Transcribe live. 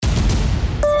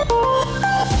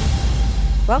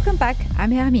Welcome back,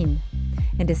 I'm Hermine.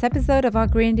 In this episode of our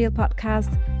Green Deal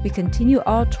podcast, we continue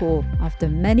our tour of the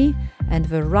many and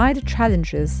varied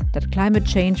challenges that climate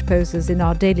change poses in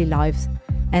our daily lives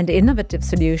and innovative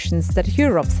solutions that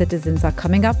Europe's citizens are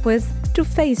coming up with to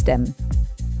face them.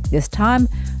 This time,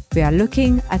 we are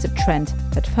looking at a trend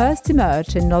that first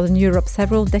emerged in Northern Europe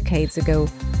several decades ago,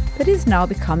 but is now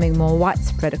becoming more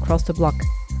widespread across the bloc: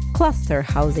 cluster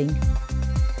housing.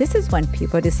 This is when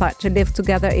people decide to live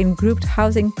together in grouped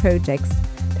housing projects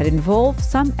that involve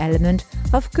some element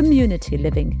of community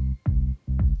living.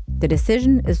 The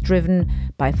decision is driven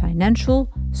by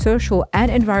financial, social and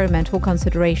environmental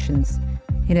considerations.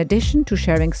 In addition to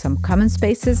sharing some common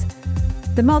spaces,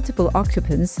 the multiple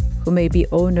occupants, who may be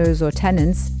owners or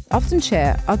tenants, often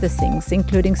share other things,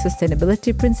 including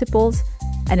sustainability principles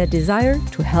and a desire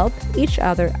to help each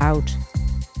other out.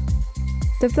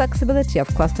 The flexibility of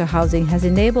cluster housing has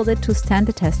enabled it to stand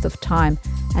the test of time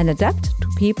and adapt to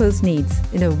people's needs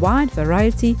in a wide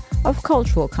variety of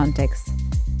cultural contexts.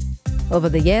 Over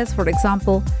the years, for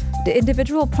example, the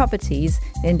individual properties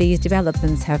in these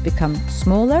developments have become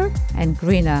smaller and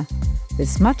greener,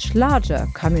 with much larger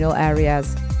communal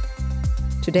areas.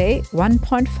 Today,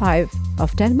 1.5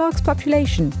 of Denmark's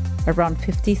population, around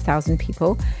 50,000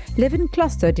 people, live in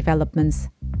cluster developments.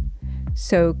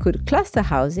 So could cluster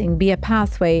housing be a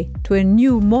pathway to a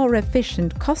new, more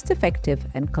efficient, cost-effective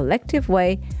and collective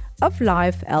way of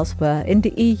life elsewhere in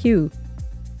the EU?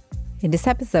 In this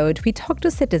episode, we talk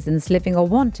to citizens living or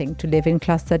wanting to live in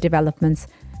cluster developments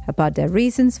about their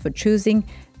reasons for choosing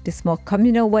this more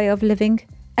communal way of living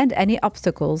and any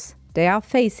obstacles they are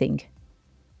facing.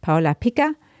 Paola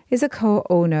Pica is a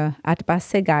co-owner at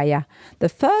Basse Gaia, the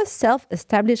first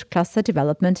self-established cluster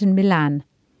development in Milan.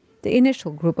 The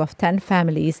initial group of 10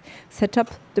 families set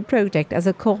up the project as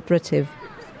a cooperative,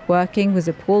 working with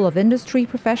a pool of industry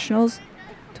professionals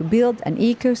to build an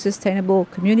eco-sustainable,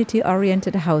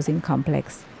 community-oriented housing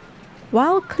complex.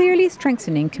 While clearly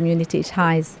strengthening community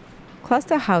ties,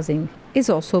 cluster housing is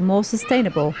also more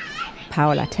sustainable,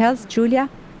 Paola tells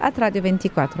Giulia at Radio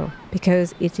 24,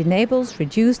 because it enables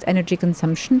reduced energy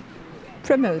consumption,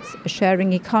 promotes a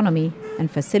sharing economy and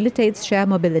facilitates shared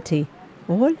mobility,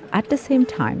 all at the same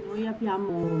time. Noi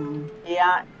abbiamo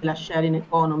la sharing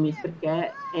economy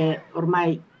perché è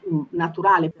ormai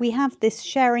naturale. We have this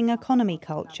sharing economy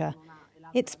culture.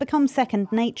 It's become second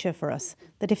nature for us,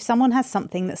 that if someone has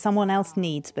something that someone else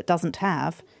needs but doesn't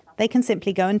have, they can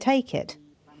simply go and take it.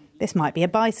 This might be a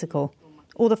bicycle,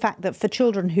 or the fact that for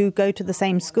children who go to the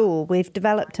same school, we've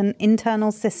developed an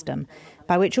internal system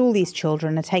by which all these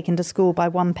children are taken to school by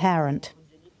one parent.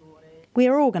 We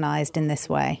are organised in this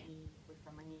way.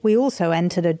 We also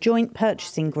entered a joint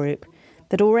purchasing group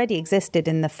that already existed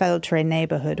in the Feltre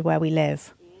neighbourhood where we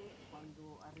live.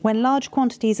 When large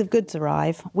quantities of goods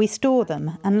arrive, we store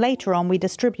them and later on we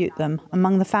distribute them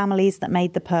among the families that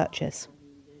made the purchase.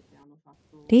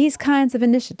 These kinds of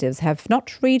initiatives have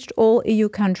not reached all EU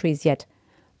countries yet,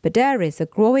 but there is a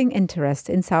growing interest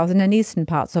in southern and eastern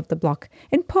parts of the bloc,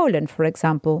 in Poland, for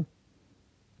example.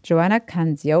 Joanna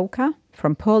Kandziołka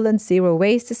from Poland's Zero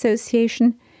Waste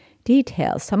Association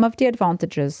details some of the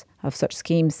advantages of such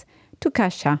schemes to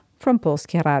Kasia from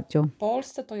Polskie Radio.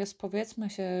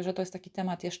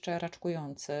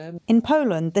 In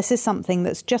Poland, this is something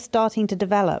that's just starting to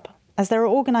develop, as there are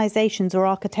organisations or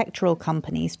architectural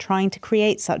companies trying to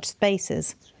create such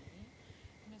spaces.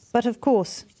 But of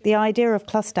course, the idea of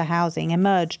cluster housing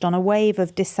emerged on a wave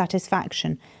of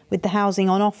dissatisfaction with the housing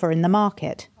on offer in the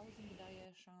market.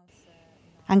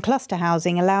 And cluster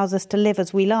housing allows us to live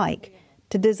as we like,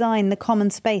 to design the common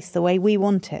space the way we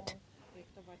want it,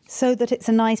 so that it's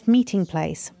a nice meeting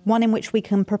place, one in which we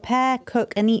can prepare,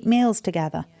 cook and eat meals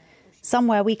together,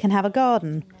 somewhere we can have a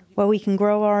garden, where we can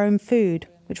grow our own food,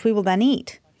 which we will then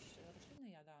eat.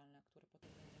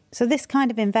 So this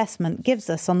kind of investment gives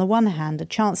us, on the one hand, a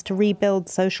chance to rebuild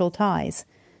social ties,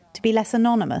 to be less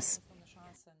anonymous.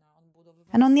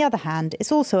 And on the other hand,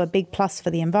 it's also a big plus for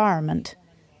the environment.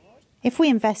 If we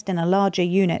invest in a larger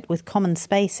unit with common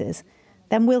spaces,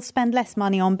 then we'll spend less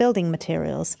money on building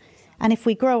materials. And if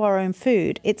we grow our own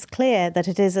food, it's clear that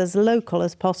it is as local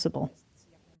as possible.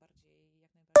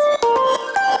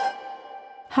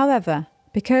 However,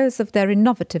 because of their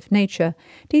innovative nature,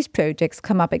 these projects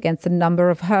come up against a number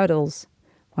of hurdles.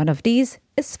 One of these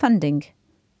is funding.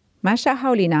 Masha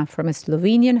Haulina from a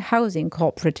Slovenian housing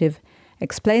cooperative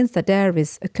explains that there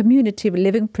is a community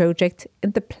living project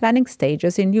in the planning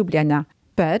stages in Ljubljana,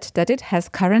 but that it has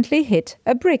currently hit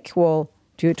a brick wall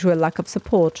due to a lack of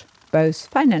support, both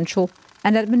financial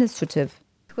and administrative.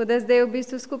 We're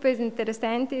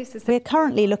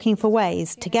currently looking for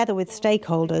ways, together with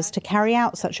stakeholders, to carry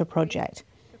out such a project.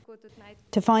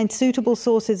 to find suitable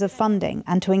sources of funding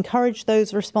and to encourage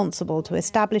those responsible to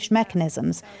establish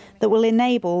mechanisms that will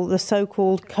enable the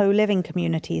so-called co-living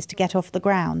communities to get off the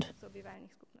ground.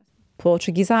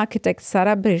 Portuguese architect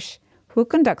Sara Brish, who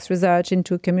conducts research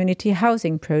into community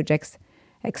housing projects,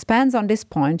 expands on this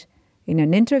point in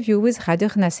an interview with Rádio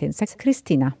Renascença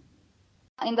Cristina.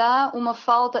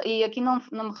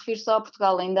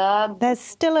 There's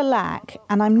still a lack,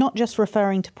 and I'm not just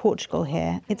referring to Portugal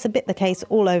here, it's a bit the case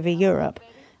all over Europe,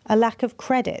 a lack of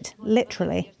credit,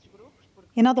 literally.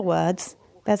 In other words,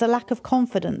 there's a lack of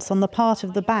confidence on the part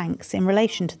of the banks in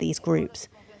relation to these groups,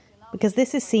 because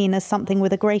this is seen as something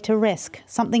with a greater risk,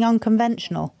 something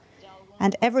unconventional,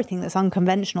 and everything that's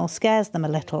unconventional scares them a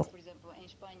little.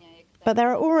 But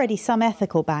there are already some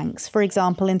ethical banks, for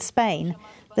example in Spain,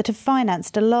 that have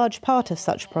financed a large part of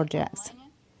such projects.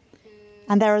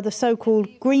 And there are the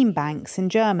so-called green banks in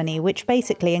Germany, which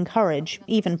basically encourage,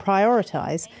 even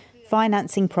prioritise,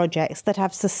 financing projects that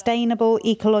have sustainable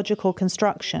ecological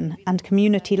construction and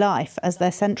community life as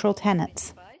their central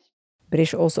tenets.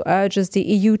 British also urges the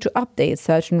EU to update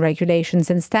certain regulations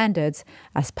and standards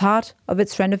as part of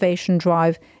its renovation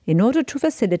drive in order to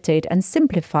facilitate and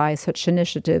simplify such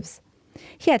initiatives.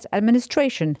 Yet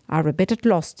administration are a bit at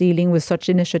loss dealing with such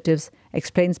initiatives,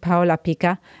 explains Paola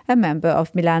Pica, a member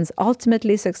of Milan's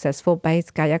ultimately successful Base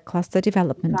Gaia cluster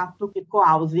development.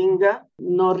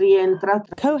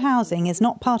 Co-housing is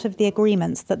not part of the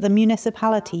agreements that the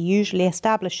municipality usually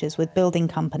establishes with building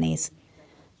companies.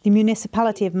 The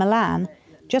municipality of Milan,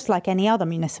 just like any other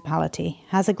municipality,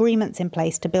 has agreements in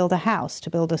place to build a house, to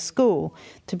build a school,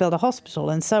 to build a hospital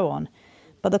and so on.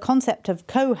 But the concept of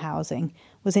co-housing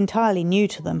was entirely new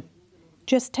to them.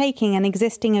 Just taking an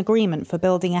existing agreement for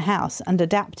building a house and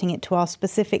adapting it to our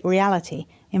specific reality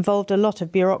involved a lot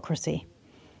of bureaucracy.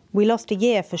 We lost a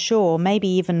year for sure, maybe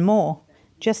even more,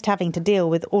 just having to deal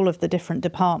with all of the different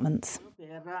departments.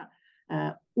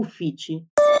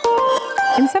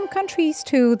 In some countries,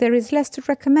 too, there is less to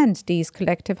recommend these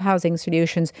collective housing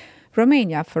solutions.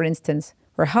 Romania, for instance,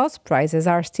 where house prices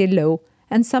are still low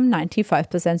and some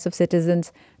 95% of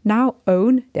citizens now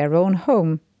own their own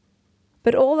home.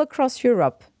 But all across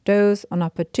Europe, those on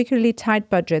particularly tight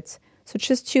budgets, such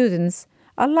as students,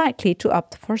 are likely to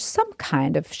opt for some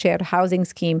kind of shared housing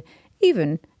scheme,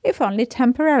 even if only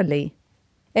temporarily.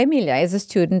 Emilia is a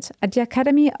student at the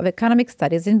Academy of Economic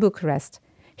Studies in Bucharest.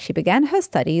 She began her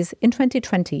studies in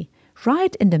 2020,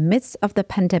 right in the midst of the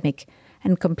pandemic,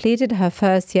 and completed her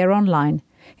first year online.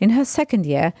 In her second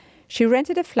year, she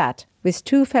rented a flat with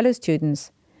 2 fellow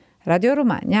students. Radio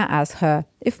Romagna asked her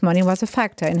if money was a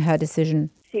factor in her decision.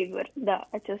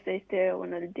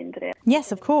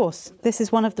 Yes, of course. This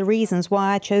is one of the reasons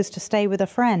why I chose to stay with a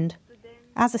friend.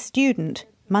 As a student,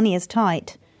 money is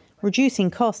tight.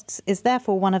 Reducing costs is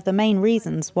therefore one of the main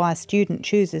reasons why a student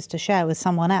chooses to share with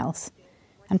someone else.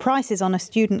 And prices on a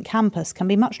student campus can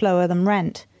be much lower than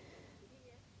rent.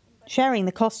 Sharing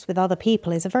the costs with other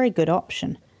people is a very good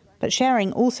option, but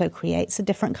sharing also creates a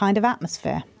different kind of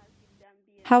atmosphere.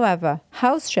 However,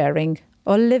 house sharing,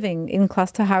 or living in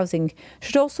cluster housing,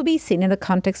 should also be seen in the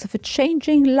context of a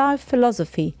changing life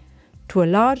philosophy, to a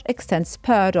large extent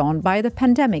spurred on by the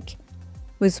pandemic.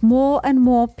 With more and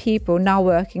more people now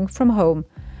working from home,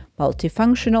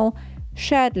 multifunctional,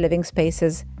 shared living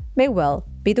spaces may well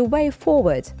be the way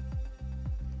forward.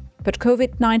 But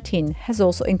COVID-19 has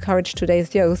also encouraged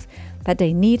today's youth that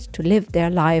they need to live their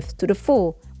lives to the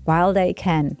full while they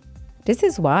can. This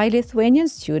is why Lithuanian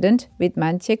student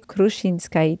Vidmantė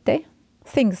Krushinskaitė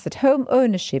thinks that home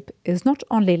ownership is not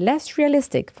only less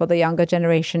realistic for the younger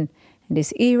generation in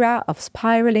this era of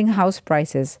spiraling house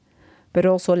prices, but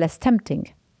also less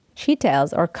tempting. She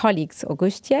tells our colleagues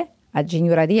Augustie at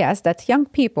Ginura Diaz that young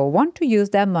people want to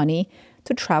use their money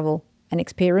to travel and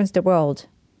experience the world.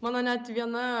 Mano net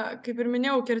viena, kaip ir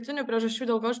minėjau, kertinių priežasčių,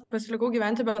 dėl ko aš pasilikau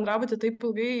gyventi bendrabuty taip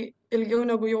ilgiau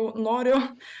negu jau noriu.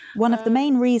 One of the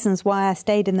main reasons why I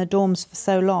stayed in the dorms for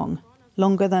so long,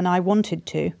 longer than I wanted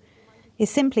to,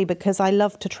 is simply because I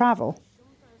love to travel.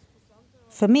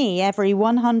 For me, every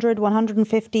 100,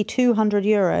 150, 200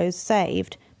 euros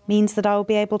saved means that I will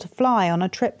be able to fly on a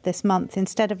trip this month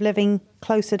instead of living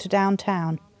closer to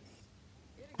downtown.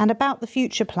 And about the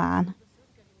future plan,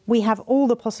 we have all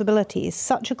the possibilities,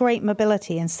 such a great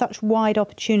mobility and such wide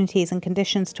opportunities and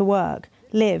conditions to work,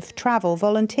 live, travel,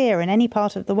 volunteer in any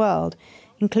part of the world,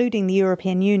 including the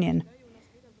European Union.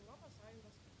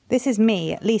 This is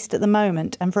me, at least at the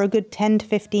moment, and for a good 10 to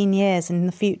 15 years in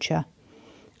the future.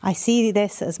 I see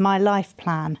this as my life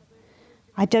plan.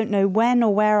 I don't know when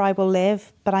or where I will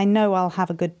live, but I know I'll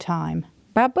have a good time.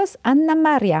 Babos Anna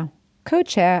Maria,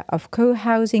 co-chair of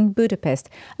Co-Housing Budapest,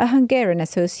 a Hungarian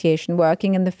association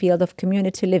working in the field of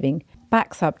community living,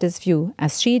 backs up this view,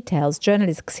 as she tells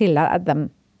journalist Xilla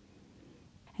Adam.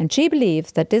 And she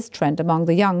believes that this trend among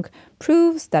the young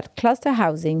proves that cluster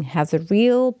housing has a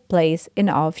real place in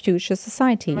our future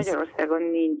societies.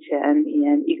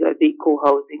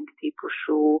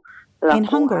 In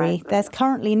Hungary, there's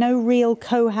currently no real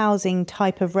co-housing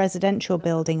type of residential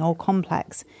building or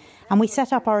complex, and we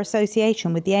set up our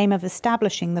association with the aim of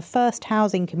establishing the first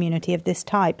housing community of this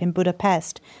type in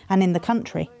Budapest and in the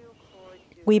country.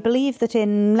 We believe that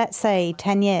in, let's say,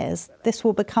 10 years, this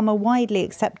will become a widely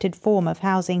accepted form of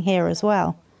housing here as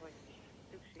well.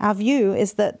 Our view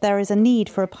is that there is a need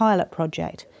for a pilot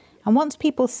project, and once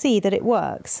people see that it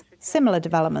works, similar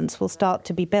developments will start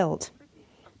to be built.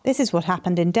 This is what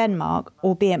happened in Denmark,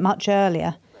 albeit much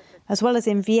earlier, as well as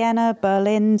in Vienna,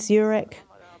 Berlin, Zurich.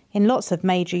 In lots of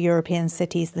major European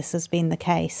cities, this has been the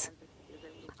case.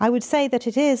 I would say that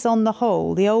it is, on the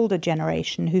whole, the older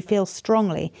generation who feels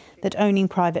strongly that owning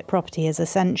private property is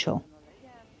essential.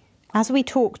 As we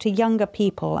talk to younger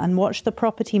people and watch the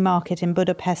property market in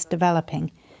Budapest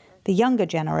developing, the younger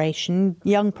generation,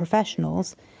 young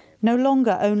professionals, no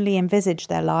longer only envisage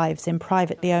their lives in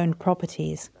privately owned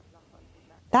properties.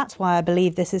 That's why I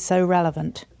believe this is so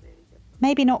relevant.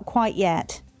 Maybe not quite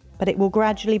yet, but it will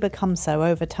gradually become so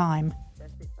over time.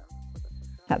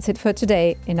 That's it for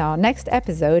today. In our next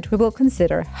episode, we will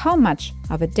consider how much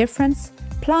of a difference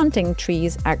planting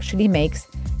trees actually makes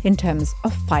in terms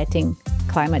of fighting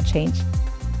climate change.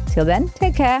 Till then,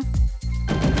 take care.